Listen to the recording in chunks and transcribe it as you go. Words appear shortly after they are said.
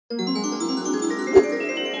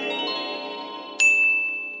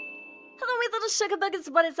Sugar Buggers,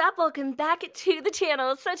 what is up? Welcome back to the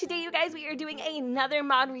channel. So today, you guys, we are doing another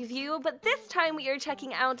mod review, but this time we are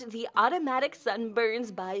checking out the Automatic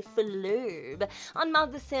Sunburns by Flurb on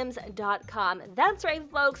modthesims.com. That's right,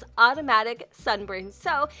 folks, Automatic Sunburns.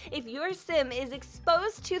 So if your sim is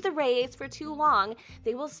exposed to the rays for too long,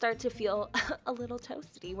 they will start to feel a little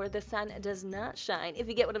toasty where the sun does not shine, if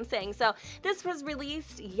you get what I'm saying. So this was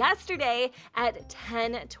released yesterday at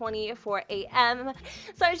 10:24 a.m.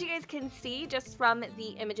 So as you guys can see just from the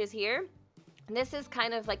images here, this is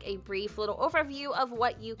kind of like a brief little overview of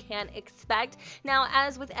what you can expect. Now,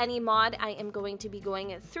 as with any mod, I am going to be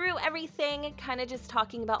going through everything, kind of just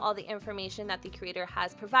talking about all the information that the creator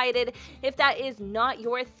has provided. If that is not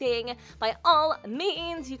your thing, by all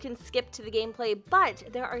means, you can skip to the gameplay, but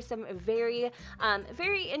there are some very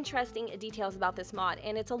interesting details about this mod,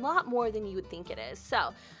 and it's a lot more than you would think it is.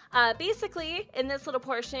 So, basically, in this little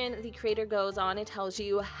portion, the creator goes on and tells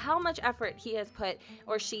you how much effort he has put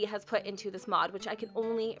or she has put into this mod, which I can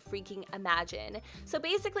only freaking imagine. So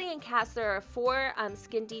basically, in cast, there are 4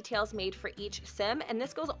 skin details made for each sim, and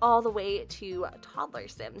this goes all the way to toddler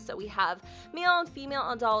sims. So we have male and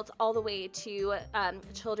female adults all the way to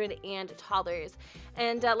children and toddlers.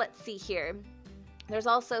 And let's see here. There's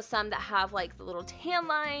also some that have like the little tan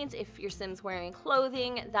lines if your sim's wearing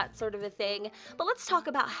clothing, that sort of a thing. But let's talk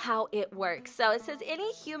about how it works. So it says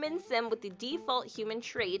any human sim with the default human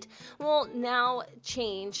trait will now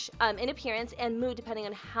change in appearance and mood depending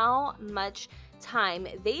on how much time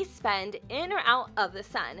they spend in or out of the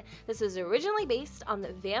sun. This was originally based on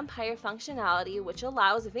the vampire functionality, which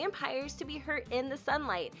allows vampires to be hurt in the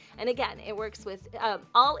sunlight. And again, it works with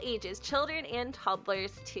all ages, children and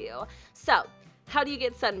toddlers too. So, how do you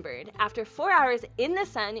get sunburned? After 4 hours in the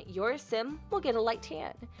sun, your sim will get a light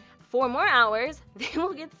tan. 4 more hours, they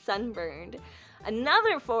will get sunburned.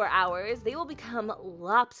 Another 4 hours, they will become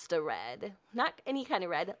lobster red. Not any kind of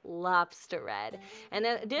red, lobster red. And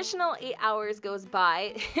an additional 8 hours goes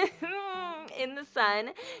by in the sun.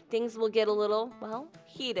 Things will get a little, well,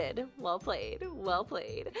 heated. Well played, well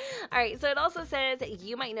played. All right, so it also says that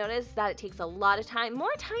you might notice that it takes a lot of time,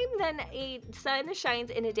 more time than a sun shines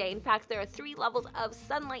in a day. In fact, there are 3 levels of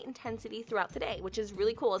sunlight intensity throughout the day, which is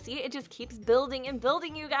really cool. See, it just keeps building and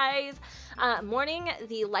building, you guys. Morning,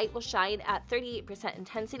 the light will shine at 38%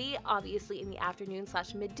 intensity. Obviously, in the afternoon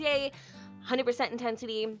 / midday, 100%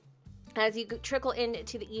 intensity. As you trickle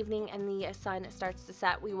into the evening and the sun starts to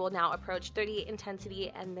set, we will now approach 38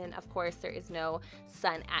 intensity, and then of course there is no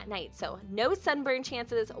sun at night, so no sunburn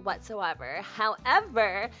chances whatsoever.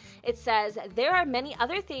 However, it says there are many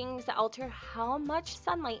other things that alter how much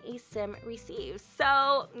sunlight a sim receives.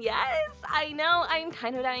 So yes, I know, I'm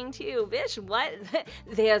kind of dying too. Bish, what?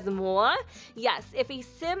 There's more? Yes, if a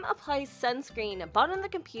sim applies sunscreen bought on the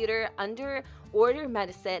computer under order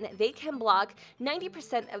medicine, they can block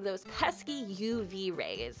 90% of those pesky UV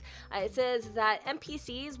rays. It says that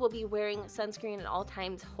NPCs will be wearing sunscreen at all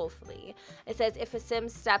times, hopefully. It says if a sim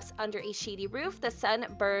steps under a shady roof, the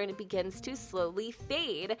sunburn begins to slowly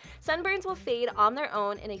fade. Sunburns will fade on their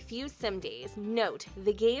own in a few sim days. Note,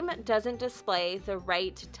 the game doesn't display the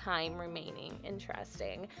right time remaining.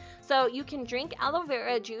 Interesting. So you can drink aloe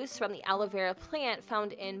vera juice from the aloe vera plant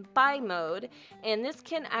found in buy mode, and this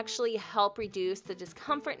can actually help reduce the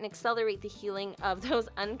discomfort and accelerate the healing of those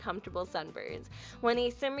uncomfortable sunburns. When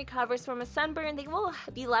a sim recovers from a sunburn, they will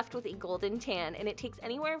be left with a golden tan, and it takes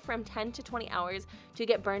anywhere from 10 to 20 hours to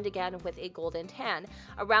get burned again with a golden tan.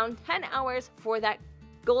 Around 10 hours for that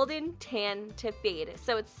golden tan to fade.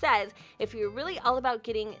 So it says if you're really all about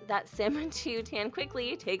getting that sim to tan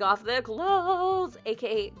quickly, take off the clothes,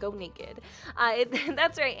 aka go naked.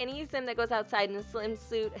 That's right, any sim that goes outside in a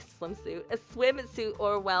swimsuit,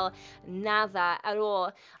 or well, nada at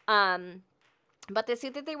all. But the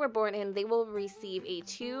suit that they were born in, they will receive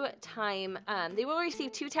 2 times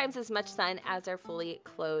as much sun as their fully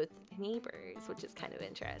clothed neighbors, which is kind of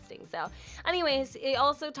interesting. So anyways, it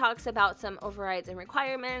also talks about some overrides and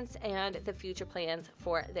requirements and the future plans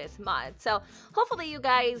for this mod. So hopefully you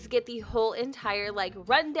guys get the whole entire like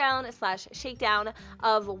rundown / shakedown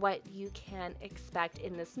of what you can expect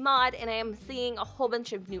in this mod. And I am seeing a whole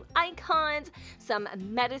bunch of new icons, some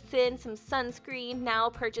medicine, some sunscreen now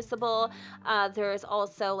purchasable. There's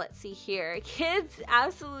also, let's see here, kids,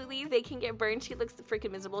 absolutely, they can get burned. She looks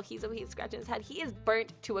freaking miserable. He's over here scratching his head. He is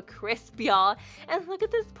burnt to a crisp, y'all. And look at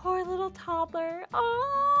this poor little toddler.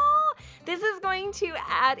 Oh, this is going to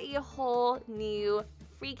add a whole new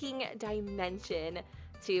freaking dimension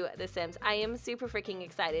to The Sims. I am super freaking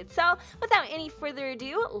excited. So without any further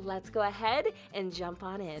ado, let's go ahead and jump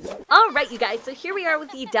on in. All right, you guys, so here we are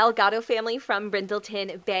with the Delgado family from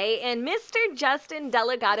Brindleton Bay, and Mr. Justin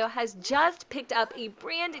Delgado has just picked up a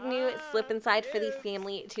brand new slip inside for the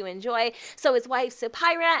family to enjoy. So his wife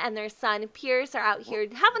Sapira and their son Pierce are out here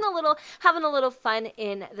having a little fun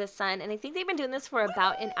in the sun, and I think they've been doing this for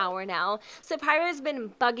about an hour now. Sapira has been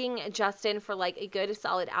bugging Justin for like a good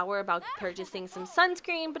solid hour about purchasing some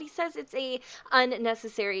sunscreen, but he says it's a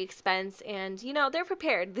unnecessary expense, and you know, they're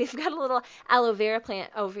prepared. They've got a little aloe vera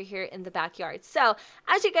plant over here in the backyard. So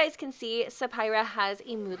as you guys can see, Sapira has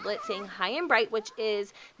a moodlet saying high and bright, which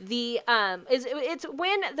is the it's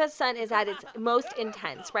when the sun is at its most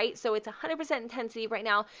intense, right? So it's 100% intensity right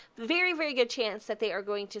now. Very, very good chance that they are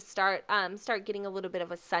going to start getting a little bit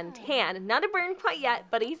of a sun tan. Not a burn quite yet,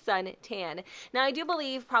 but a sun tan. Now I do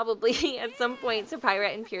believe probably at some point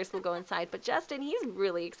Sapira and Pierce will go inside, but Justin, he's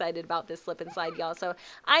really excited about this slip inside, y'all. So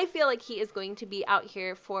I feel like he is going to be out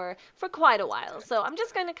here for quite a while. So I'm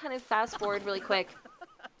just going to kind of fast forward really quick.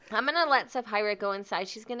 I'm going to let Sapira go inside.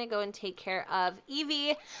 She's going to go and take care of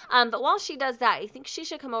Evie. But while she does that, I think she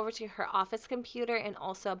should come over to her office computer and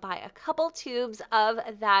also buy a couple tubes of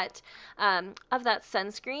that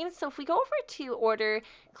sunscreen. So if we go over to order,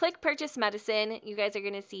 click purchase medicine, you guys are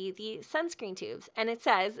going to see the sunscreen tubes. And it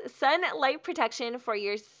says sunlight protection for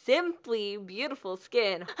your simply beautiful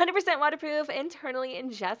skin. 100% waterproof, internally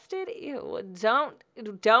ingested. Ew,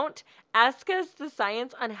 don't ask us the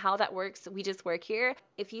science on how that works. We just work here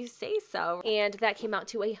if you say so. And that came out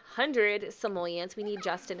to 100 simoleons. We need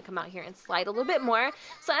Justin to come out here and slide a little bit more.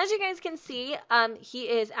 So as you guys can see, he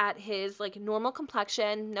is at his like normal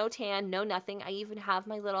complexion, no tan, no nothing. I even have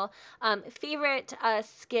my little favorite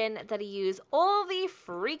skin that I use all the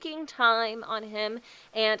freaking time on him.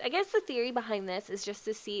 And I guess the theory behind this is just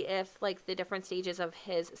to see if like the different stages of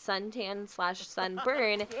his suntan /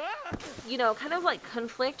 sunburn, you know, kind of like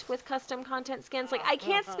conflict with custom content skins. Like I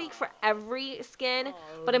can't speak for every skin,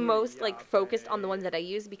 but I'm most like focused on the one that I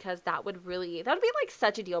use because that would be like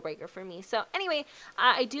such a deal breaker for me. So anyway,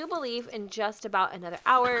 I do believe in just about another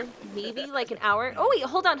hour, maybe like an hour. Oh wait,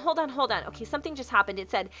 hold on. Okay, something just happened.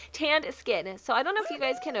 It said tanned skin. So I don't know if you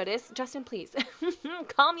guys can notice. Justin, please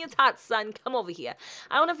calm your tots, son. Come over here.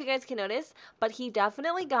 I don't know if you guys can notice, but he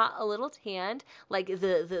definitely got a little tanned. Like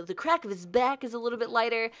the crack of his back is a little bit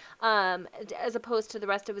lighter as opposed to the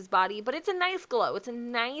rest of his body, but it's a nice glow. It's a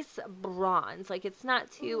nice bronze. Like it's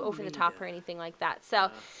not too over the top or anything like that. So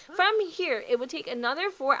from here, it would take another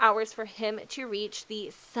 4 hours for him to reach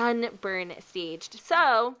the sunburn stage.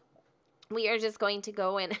 So we are just going to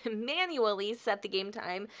go and manually set the game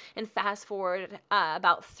time and fast forward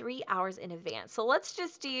about 3 hours in advance. So let's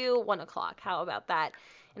just do 1 o'clock. How about that?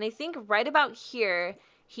 And I think right about here,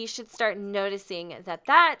 he should start noticing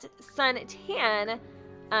that sun tan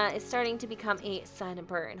is starting to become a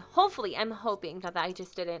sunburn. Hopefully, I'm hoping that I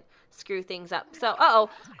just didn't screw things up. So,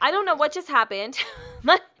 I don't know what just happened.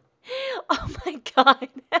 Oh my God.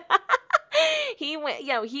 He went,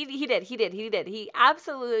 yeah, he did. He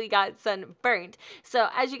absolutely got sunburnt. So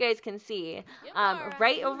as you guys can see,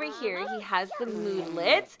 right over here, he has the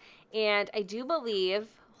moodlet, and I do believe,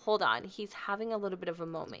 hold on, he's having a little bit of a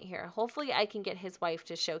moment here. Hopefully I can get his wife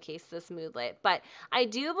to showcase this moodlet, but I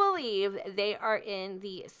do believe they are in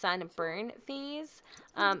the sunburn phase,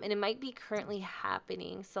 and it might be currently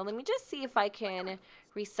happening. So let me just see if I can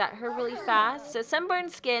reset her really fast. So sunburn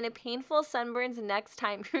skin, painful sunburns next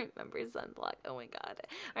time you remember sunblock. Oh my God.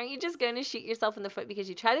 Aren't you just going to shoot yourself in the foot because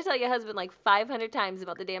you try to tell your husband like 500 times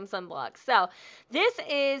about the damn sunblock? So this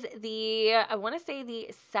is I want to say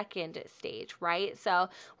the second stage, right? So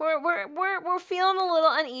we're feeling a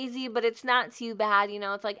little uneasy, but it's not too bad. You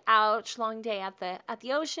know, it's like, ouch, long day at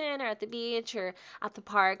the ocean or at the beach or at the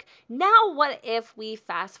park. Now what if we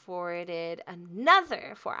fast forwarded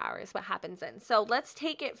another 4 hours? What happens then? So let's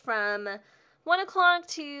take it from 1 o'clock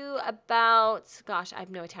to about, gosh, I have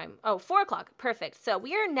no time. Oh, 4 o'clock. Perfect. So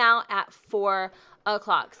we are now at 4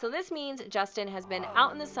 o'clock. So this means Justin has been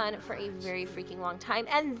out in the sun for a very freaking long time.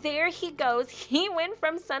 And there he goes. He went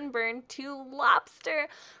from sunburn to lobster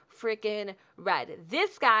freaking red.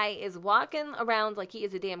 This guy is walking around like he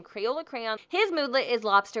is a damn Crayola crayon. His moodlet is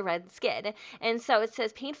lobster red skin. And so it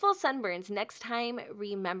says painful sunburns. Next time,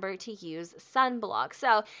 remember to use sunblock.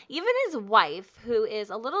 So even his wife, who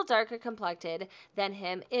is a little darker complected than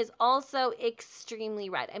him, is also extremely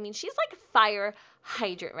red. I mean, she's like fire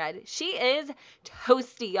hydrant red. She is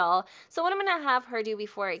toasty, y'all. So what I'm going to have her do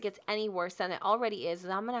before it gets any worse than it already is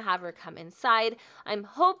I'm going to have her come inside. I'm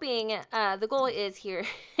hoping the goal is here.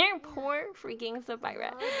 Poor freaking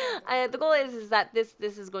Sapphira. The goal is that this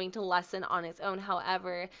is going to lessen on its own.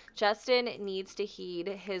 However, Justin needs to heed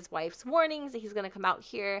his wife's warnings. He's going to come out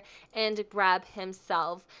here and grab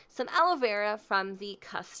himself some aloe vera from the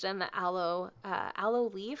custom aloe vera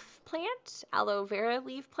leaf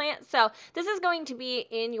plant. So this is going to be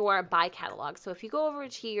in your buy catalog. So if you go over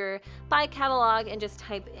to your buy catalog and just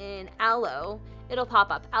type in aloe, it'll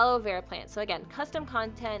pop up aloe vera plant. So again, custom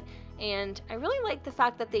content. And I really like the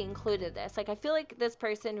fact that they included this. Like, I feel like this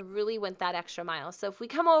person really went that extra mile. So if we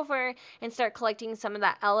come over and start collecting some of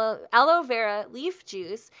that aloe vera leaf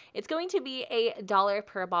juice, it's going to be $1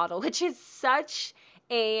 per bottle, which is such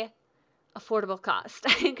a affordable cost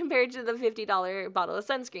compared to the $50 bottle of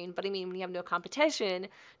sunscreen. But I mean, when you have no competition,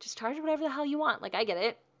 just charge whatever the hell you want. Like, I get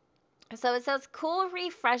it. So it says cool,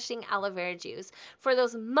 refreshing aloe vera juice for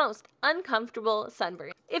those most uncomfortable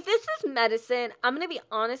sunburns. If this is medicine, I'm going to be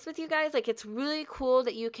honest with you guys, like, it's really cool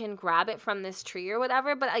that you can grab it from this tree or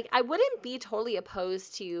whatever, but I wouldn't be totally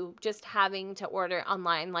opposed to just having to order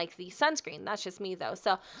online like the sunscreen. That's just me though.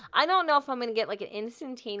 So I don't know if I'm going to get like an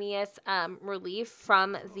instantaneous relief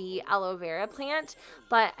from the aloe vera plant,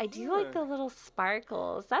 but I do like the little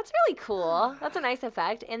sparkles. That's really cool. That's a nice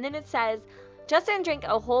effect. And then it says, Justin drank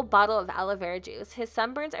a whole bottle of aloe vera juice. His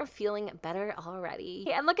sunburns are feeling better already.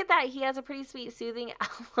 And look at that. He has a pretty sweet, soothing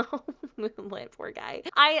aloe moonlit. Poor guy.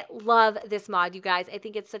 I love this mod, you guys. I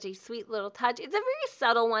think it's such a sweet little touch. It's a very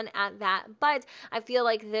subtle one at that, but I feel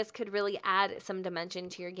like this could really add some dimension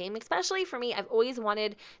to your game, especially for me. I've always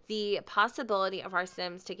wanted the possibility of our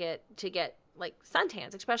Sims to get like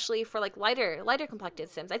suntans, especially for like lighter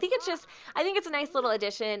complected Sims. I think it's a nice little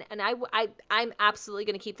addition, and I'm absolutely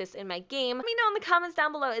going to keep this in my game. Let me know in the comments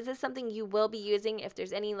down below, is this something you will be using? If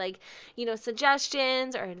there's any, like, you know,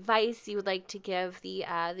 suggestions or advice you would like to give the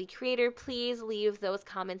creator, please leave those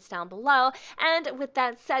comments down below. And with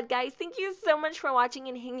that said, guys, thank you so much for watching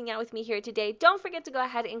and hanging out with me here today. Don't forget to go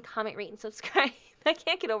ahead and comment, rate, and subscribe. I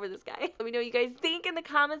can't get over this guy. Let me know what you guys think in the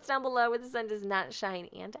comments down below where the sun does not shine,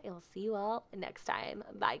 and I will see you all next time.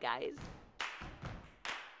 Bye, guys.